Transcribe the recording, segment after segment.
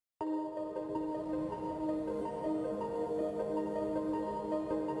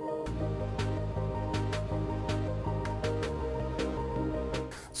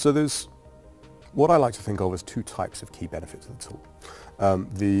So there's what I like to think of as two types of key benefits of the tool.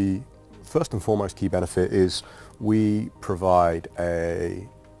 The first and foremost key benefit is we provide a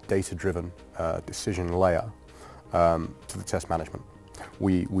data-driven decision layer to the test management.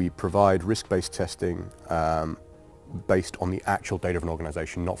 We provide risk-based testing based on the actual data of an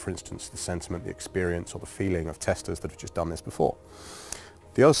organization, not, for instance, the sentiment, the experience, or the feeling of testers that have just done this before.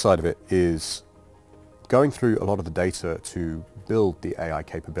 The other side of it is going through a lot of the data to build the AI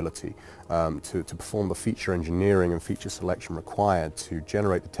capability, to perform the feature engineering and feature selection required to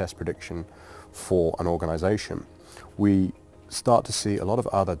generate the test prediction for an organization. We start to see a lot of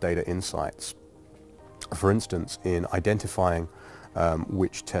other data insights. For instance, in identifying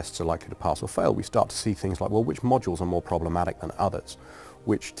which tests are likely to pass or fail, we start to see things like, well, which modules are more problematic than others?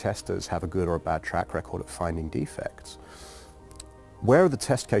 Which testers have a good or a bad track record at finding defects? Where are the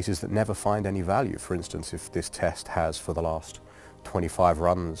test cases that never find any value? For instance, if this test has, for the last 25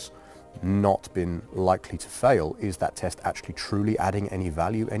 runs, not been likely to fail, is that test actually truly adding any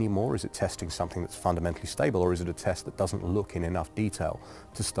value anymore? Is it testing something that's fundamentally stable, or is it a test that doesn't look in enough detail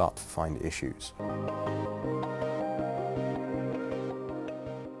to start to find issues?